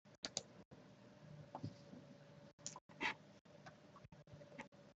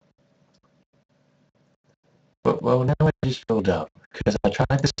But, well, now I just filled up because I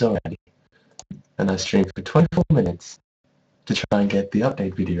tried this already, and I streamed for 24 minutes to try and get the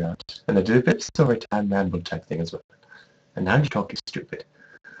update video out, and I did a bit of story time ramble type thing as well. And now you're talking stupid.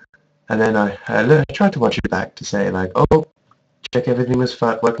 And then I tried to watch it back to say like, oh, check everything was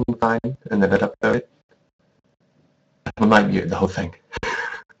working fine, and then I'd upload it. I might mute the whole thing.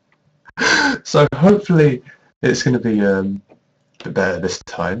 So hopefully it's going to be better this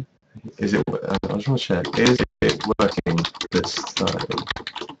time. Is it? I just want to check. Is it working this time?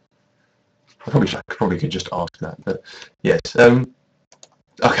 I probably could just ask that, but yes.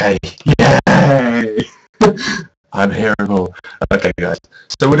 Okay. Yay! I'm hearable. Okay, guys.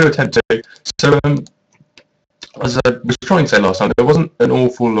 So we'll do attempt 2. So as I was trying to say last time, there wasn't an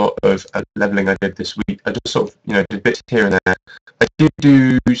awful lot of leveling I did this week. I just sort of, did bits here and there. I did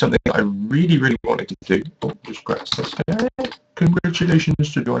do something that I really, really wanted to do. Oh, just grab this.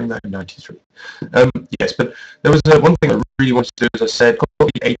 Congratulations to joining 1993. Yes, but there was one thing I really wanted to do, as I said, got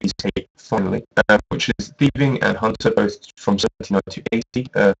the 80s tape finally, which is Thieving and Hunter, both from 79 to 80,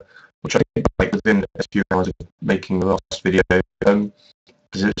 which I think like within a few hours of making the last video.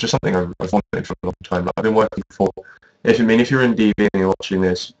 Because it's just something I've wanted for a long time. Like, I've been working for. If you're in DV and you're watching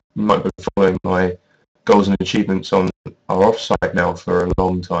this, you might be following my goals and achievements on our offsite now for a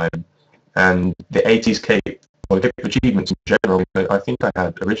long time. And the 80s cape, or the cape achievements in general, I think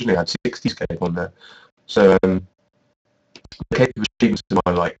I originally had 60s cape on there. So the cape achievements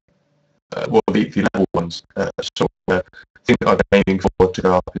are like, the level ones, sort of thing that I've been aiming for to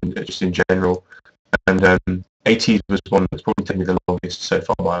go up just in general. And 80s was one that's probably taken me the longest so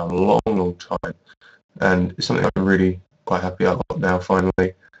far by a long, long time, and it's something I'm really quite happy I've got now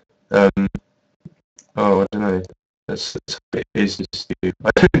finally. I don't know. That's it is this year.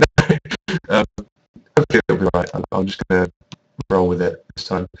 I don't know. Hopefully it'll be right. I'm just gonna roll with it this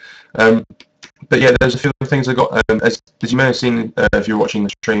time. But yeah, there's a few other things I got. As you may have seen if you're watching the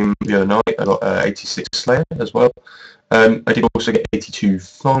stream the other night, I got 86 Slayer as well. I did also get 82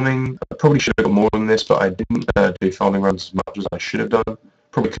 farming. I probably should have got more than this, but I didn't do farming runs as much as I should have done.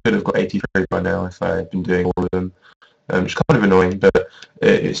 Probably could have got 83 by now if I had been doing all of them. Which is kind of annoying, but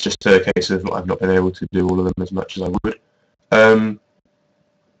it's just a case of I've not been able to do all of them as much as I would.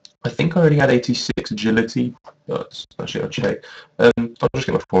 I think I already had 86 agility, but actually I'll check. I'll just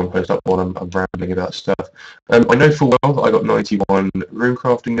get my forum post up while I'm rambling about stuff. I know full well that I got 91 rune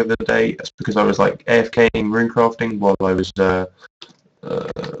crafting the other day. That's because I was like AFKing rune crafting while I was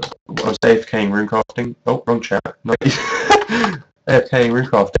AFKing rune crafting. Oh, wrong chat. AFKing rune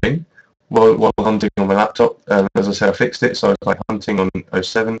crafting while hunting on my laptop. As I say, I fixed it, so I was like hunting on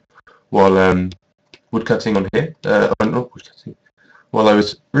 07 while woodcutting on here. Not woodcutting. While I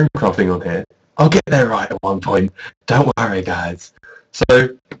was rune crafting on here. I'll get there right at one point. Don't worry, guys.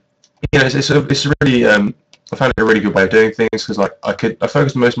 So, it's really I found it a really good way of doing things because like I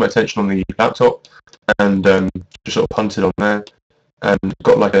focused most of my attention on the laptop and just sort of punted on there and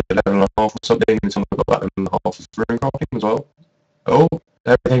got like a 11.5 or something, and someone got that 11.5 of rune crafting as well. Oh,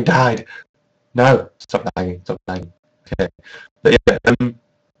 everything died. No, stop lagging. Okay, but yeah.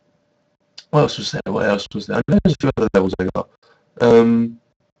 What else was there? I know there's a few other levels I got.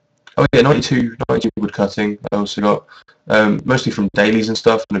 Oh yeah, 92 woodcutting I also got, mostly from dailies and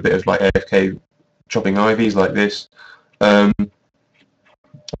stuff, and a bit of like AFK chopping ivies like this. I've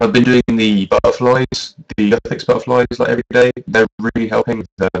been doing the butterflies, the ethics butterflies like every day. They're really helping with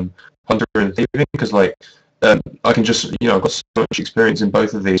Hunter and Thieving because like I can just, I've got so much experience in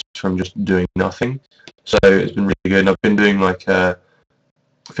both of these from just doing nothing. So it's been really good. And I've been doing like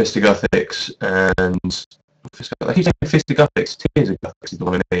Fistiguthics and I keep saying Fistiguthics, Tears of Guthics is the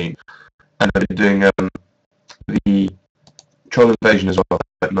one I mean. And I've been doing the Troll Invasion as well,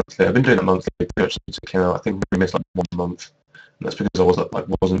 like monthly. I've been doing it monthly pretty much since it came out. I think we missed like 1 month. And that's because I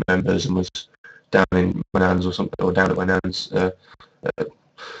wasn't members and was down in my nan's or something, or down at my nan's.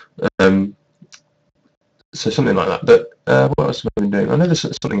 So something like that. But what else have I been doing? I know there's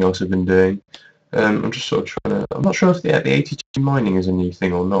something else I've been doing. I'm just sort of trying to. I'm not sure if the 82 mining is a new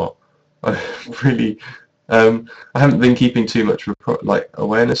thing or not. I really. I haven't been keeping too much like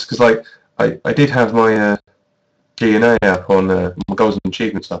awareness because like I did have my DNA up on my goals and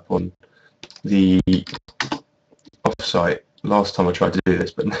achievements up on the offsite last time I tried to do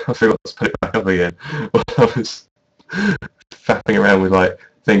this, but now I forgot to put it back up again. While I was faffing around with like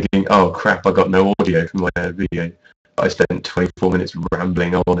thinking, oh crap, I got no audio from my video. I spent 24 minutes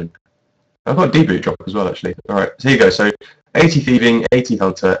rambling on, and I've got a deboot drop as well actually. Alright, so here you go. So 80 thieving, 80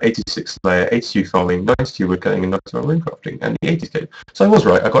 hunter, 86 slayer, 82 farming, 92 woodcutting, and 91 rune crafting, and the 80 escape. So I was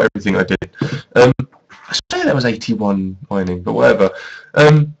right, I got everything I did. I say that was 81 mining, but whatever.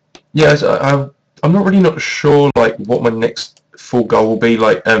 Yeah, so I'm not sure like what my next full goal will be.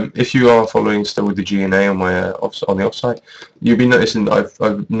 Like, if you are following still with the GNA on my on the offsite, you'll be noticing that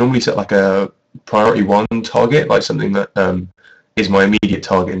I've normally set like a priority one target, like something that is my immediate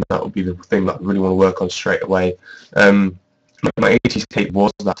target, and that would be the thing that I really want to work on straight away. My 80s tape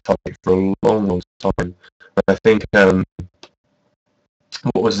was that target for a long time. And I think what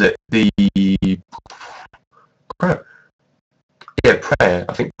was it? The crap. Yeah, prayer.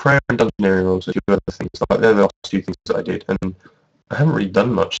 I think prayer and dungeoneering rules, a few other things. Like they're the last two things that I did, and I haven't really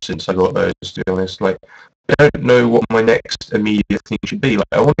done much since I got those. To be honest, like I don't know what my next immediate thing should be. Like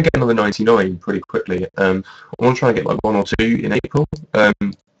I want to get another 99 pretty quickly. I want to try and get like 1 or 2 in April.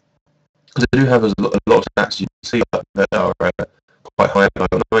 Because I do have a lot of stats you can see that are quite high. I've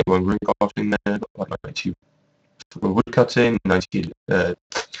got 91 rune crafting there, like 92 woodcutting, 90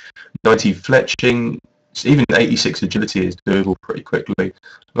 fletching. Even 86 agility is doable pretty quickly.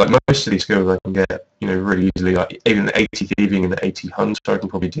 Like most of these skills I can get, really easily. Like even the 80 thieving and the 80 hunter I can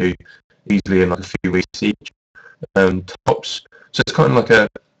probably do easily in like a few weeks each. Tops. So it's kind of like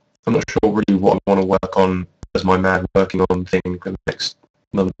I'm not sure really what I want to work on as my mad working on thing for the next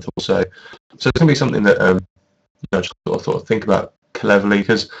month or so. So it's gonna be something that just sort of think about cleverly,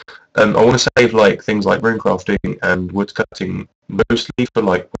 because I want to save like things like rune crafting and wood cutting mostly for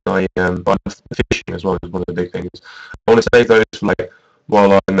like when I'm fishing as well is one of the big things. I want to save those for like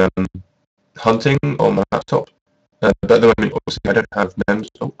while I'm hunting on my laptop. But at the moment, obviously, I don't have members.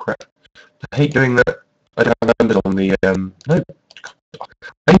 Oh crap! I hate doing that. I don't have members on the no.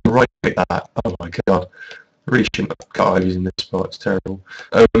 I need to right click that. Oh my god! I really shouldn't have cut using this spot. It's terrible.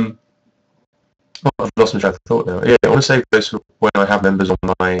 I've lost my track of thought now. Yeah, I want to save those for when I have members on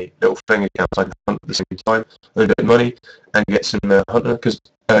my little thing account, so I can hunt at the same time, earn a bit of money, and get some hunter. Because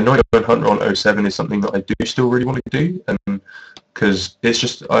 99 hunter on 07 is something that I do still really want to do, and because it's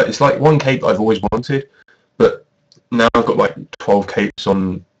just it's like one cape I've always wanted, but now I've got like 12 capes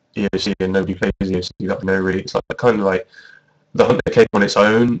on EOC and nobody plays EOC that I know really. It's like kind of like the hunter cape on its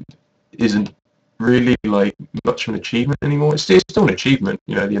own isn't really like much of an achievement anymore. It's still an achievement,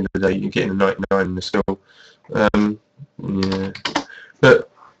 at the end of the day. You're getting a 99 in the skill. Yeah.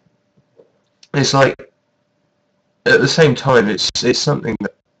 But it's like at the same time it's something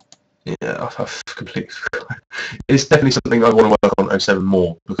that I've completely forgot. It's definitely something I want to work on 07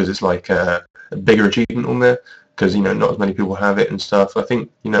 more, because it's like a bigger achievement on there, because not as many people have it and stuff. I think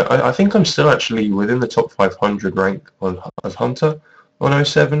I think I'm still actually within the top 500 rank of hunter on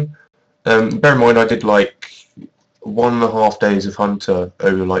 07. Bear in mind, I did like 1.5 days of hunter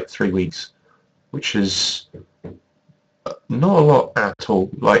over like 3 weeks, which is not a lot at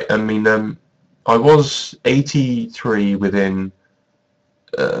all. Like, I mean, I was 83 within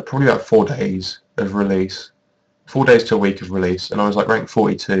probably about 4 days of release, 4 days to a week of release, and I was like rank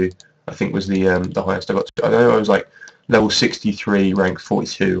 42. I think was the highest I got to. I know I was like level 63, rank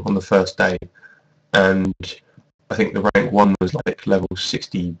 42 on the first day, and I think the rank 1 was like level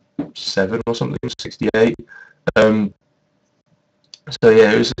 67 or something, 68. So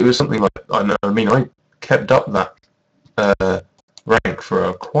yeah, it was something like I kept up that rank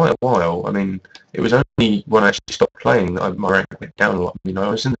for quite a while. I mean, it was only when I actually stopped playing that my rank went down a lot. I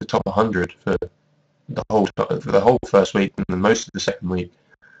was in the top 100 for the whole first week and then most of the second week.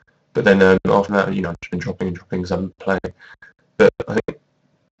 But then after that, I've just been dropping and dropping because I've been playing. But I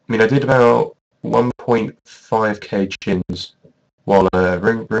did about 1.5k chins while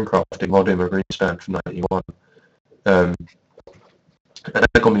rune crafting while doing my rune stand for 91. And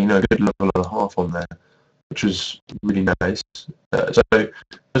that got me a good level and a half on there, which was really nice. So I think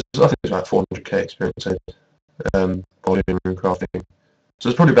it's about 400k experience while doing rune crafting. So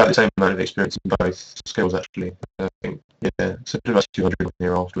it's probably about the same amount of experience in both skills actually. I think, yeah, so about 200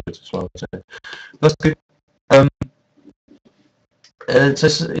 here afterwards as well. So that's good. So it's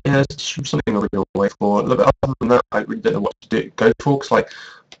something I really wait for. Look, other than that, I really don't know what to go for, because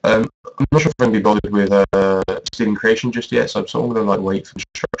I'm not sure if I'm going to be bothered with stealing creation just yet. So I'm sort of going to like wait for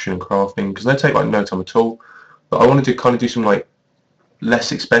construction and crafting, because they take like no time at all. But I wanted to kind of do some like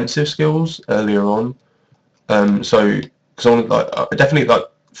less expensive skills earlier on. So because I want to definitely like,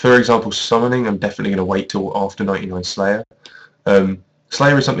 for example, summoning. I'm definitely going to wait till after 99 Slayer.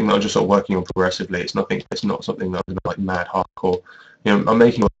 Slayer is something that I'm just sort of working on progressively. It's not something that I'm going to like mad hardcore. I'm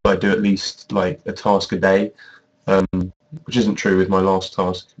making what I do at least like a task a day, which isn't true with my last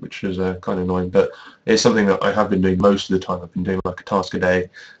task, which is kind of annoying. But it's something that I have been doing most of the time. I've been doing like a task a day.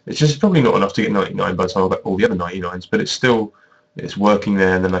 It's just probably not enough to get 99 by the time I've got all the other 99s, but it's working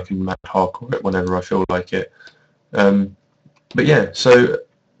there, and then I can mad hardcore it whenever I feel like it. But yeah, so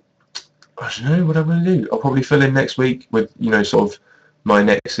I don't know what I'm going to do. I'll probably fill in next week with sort of my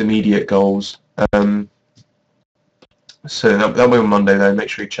next immediate goals. Um, so that'll be on Monday though. Make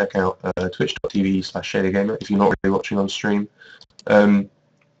sure you check out twitch.tv/shadedgamer if you're not really watching on stream.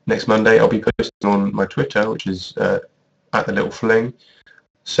 Next Monday I'll be posting on my Twitter, which is at the little fling.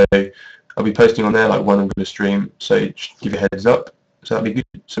 So I'll be posting on there like when I'm going to stream. So just give you a heads up. So that'll be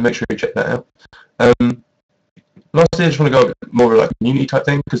good. So make sure you check that out. Lastly, I just want to go a bit more of like a community type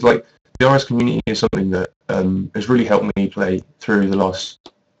thing, because like the RS community is something that has really helped me play through the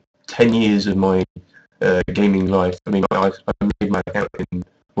last 10 years of my gaming life. I mean, I made my account in,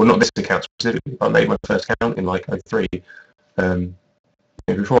 well, not this account specifically, but I made my first account in like 03.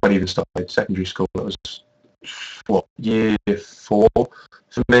 Before I'd even started secondary school. That was, what, year 4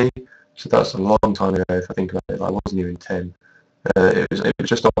 for me? So that's a long time ago if I think about it. Like, I wasn't even 10. It was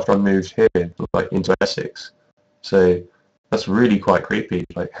just after I moved here, like into Essex. So that's really quite creepy,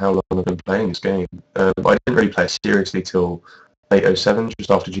 like how long I've been playing this game. But I didn't really play it seriously till late 07,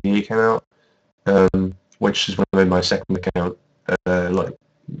 just after GE came out, which is when I made my second account, like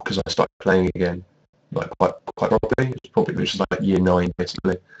because I started playing again, like quite properly. Which is like year 9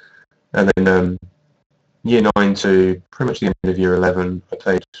 basically, and then year 9 to pretty much the end of year 11, I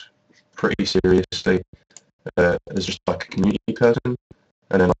played pretty seriously as just like a community person,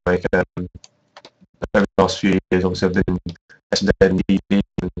 and then like over the last few years, obviously I've been in SZ and DV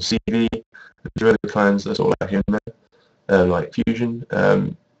and CV, a few other clans that are sort of like here and there, like Fusion,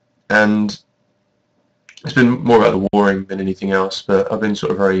 and it's been more about the warring than anything else, but I've been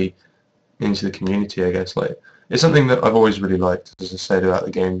sort of very into the community, I guess. Like, it's something that I've always really liked, as I said, about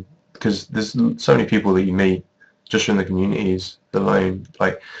the game, because there's so many people that you meet just from the communities alone.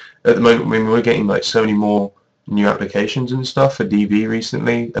 Like, at the moment, I mean, we're getting like so many more new applications and stuff for DV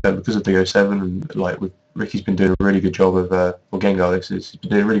recently because of the 07, and like Ricky's been doing a really good job of, well, Gengar, he's been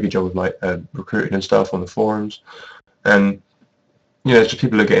doing a really good job of like recruiting and stuff on the forums, and you know, it's just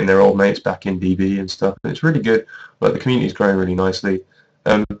people are getting their old mates back in DB and stuff, and it's really good. Like, the community's growing really nicely.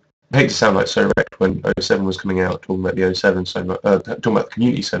 I hate to sound like so wrecked when 07 was coming out, talking about the 07 so much, talking about the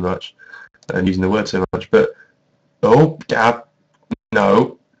community so much, and using the word so much, but oh, Dab,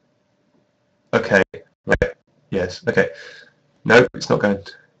 no. Okay, right, yes, okay. No, it's not going.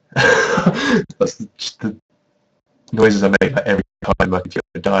 That's just the noises I make like every time my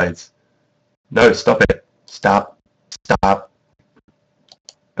computer dies. No, stop it. Stop. Stop.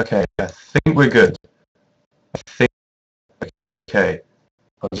 Okay, I think we're good. I think. Okay.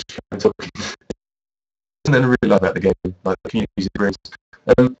 I'll just try talking. And then I really love about the game, like the community it brings.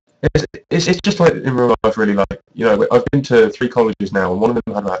 It's just like in real life, really. Like, you know, I've been to 3 colleges now, and one of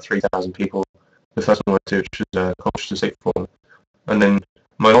them had about 3,000 people. The first one I went to, which was Colchester Sixth Form, and then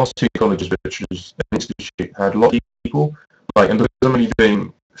my last 2 colleges, which was an institute, had a lot of people. Like, and because I'm only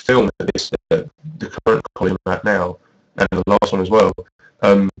doing film at this, the current college I'm at now, and the last one as well,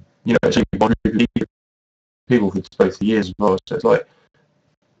 you know, it's only one group of people for both the years as well. So it's like,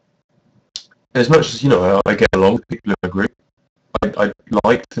 as much as, you know, I get along with people in my group, I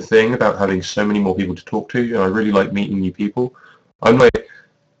like the thing about having so many more people to talk to, and I really like meeting new people. I'm like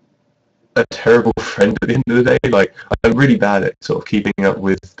a terrible friend at the end of the day. Like, I'm really bad at sort of keeping up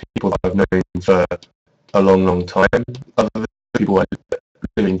with people that I've known for a long time, other than people I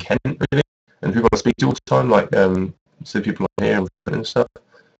live in Kent, really, and people I speak to all the time, like so people on here and stuff.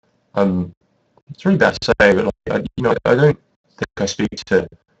 It's really bad to say, but like, you know, I don't think I speak to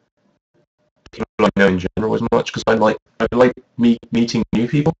people I know in general as much, because I like meeting new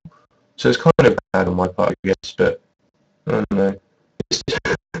people. So it's kind of bad on my part, I guess, but I don't know.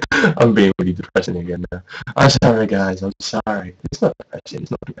 I'm being really depressing again now. I'm sorry, guys. I'm sorry. It's not depressing.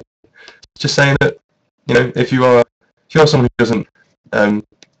 It's not depressing. It's just saying that, you know, if you are someone who doesn't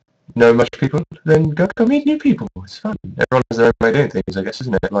know much people, then go meet new people. It's fun. Everyone has their own way of doing things, I guess,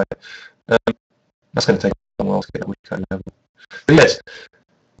 isn't it? Like, that's going to take a while to get that week kind of level. But yes,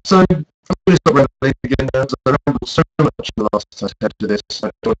 so I'm going to stop rambling again now, because I rambled so much in the last time I had to this. I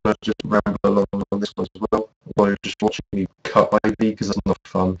don't want to just ramble along on this one as well, while you're just watching me cut by me, because that's not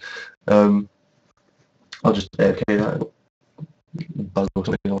fun. I'll just AFK that bug or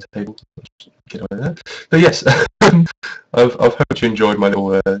something on the table. Get over there. But yes, I've hoped you enjoyed my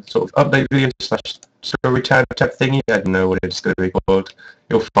little sort of update video slash story type thingy. I don't know what it's going to be called.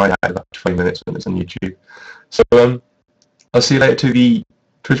 You'll find out in about 20 minutes when it's on YouTube. So I'll see you later to the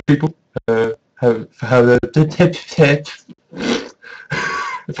Twitch people. Have the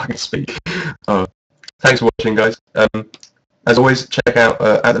if I can speak. Thanks for watching, guys. As always, check out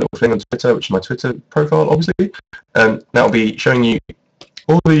at the little thing on Twitter, which is my Twitter profile, obviously. That'll be showing you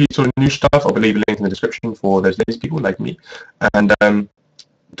all the sort of new stuff. I'll leave a link in the description for those lazy people like me. And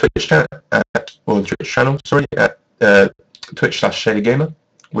Twitch chat or the Twitch channel, sorry, at Twitch/shadedgamer.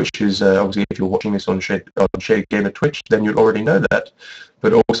 which is obviously if you're watching this on shadedgamer Twitch, then you'll already know that.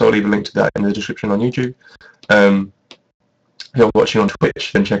 But also I'll leave a link to that in the description on YouTube. If you're watching on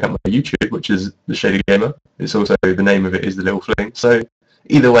Twitch, then check out my YouTube, which is the Shaded Gamer. It's also, the name of it is The Little Fling. So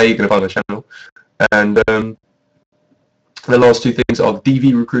either way, you're going to find my channel. And the last two things are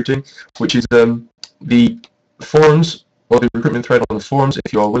DV recruiting, which is the forums, or the recruitment thread on the forums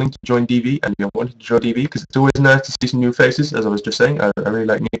if you are willing to join DV and you're wanting to join DV, because it's always nice to see some new faces, as I was just saying. I really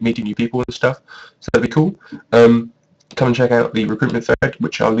like meeting new people and stuff, so that'd be cool. Come and check out the recruitment thread,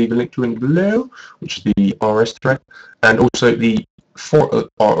 which I'll leave a link to in below, which is the RS thread, and also the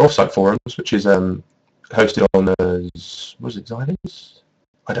our offsite forums, which is hosted on was it Xylens?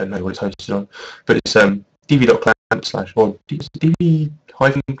 I don't know what it's hosted on, but it's dv.clan/ or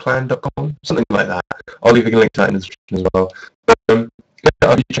dv-clan.com, something like that. I'll leave a link to that in the description as well. But yeah, I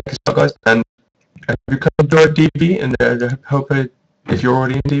hope you check this out, guys, and I hope you come join DV, and I hope if you're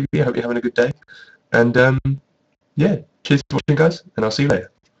already in DV, I hope you're having a good day, and yeah, cheers for watching, guys, and I'll see you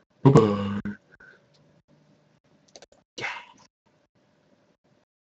later. Bye-bye.